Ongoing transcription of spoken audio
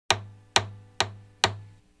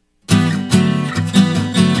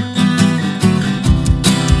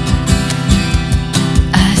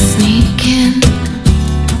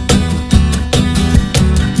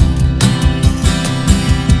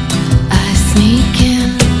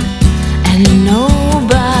sneaking and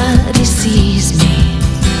nobody sees me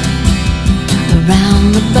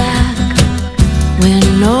around the back when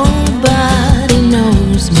nobody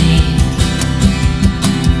knows me.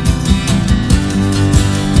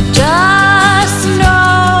 Just no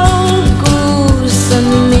goose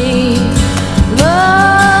and me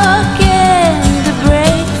looking to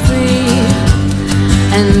break free,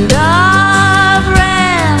 and our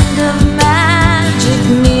brand of magic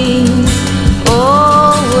means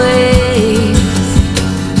always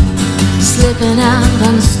slipping out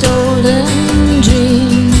on stolen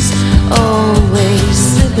dreams, always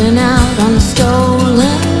slipping out on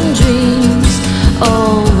stolen dreams,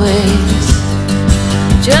 always.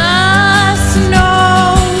 Just no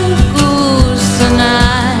goose and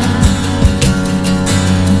I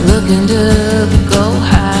looking to go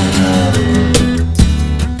high.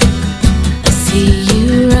 I see you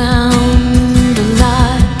round a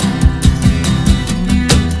lot,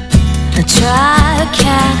 I try to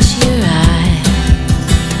catch your eye,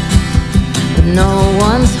 but no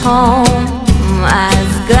one's home as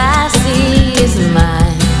glassy as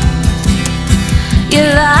mine. Your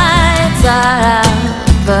lights are out,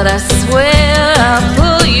 but I swear I'll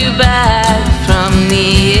pull you back from the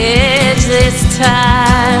edge this time.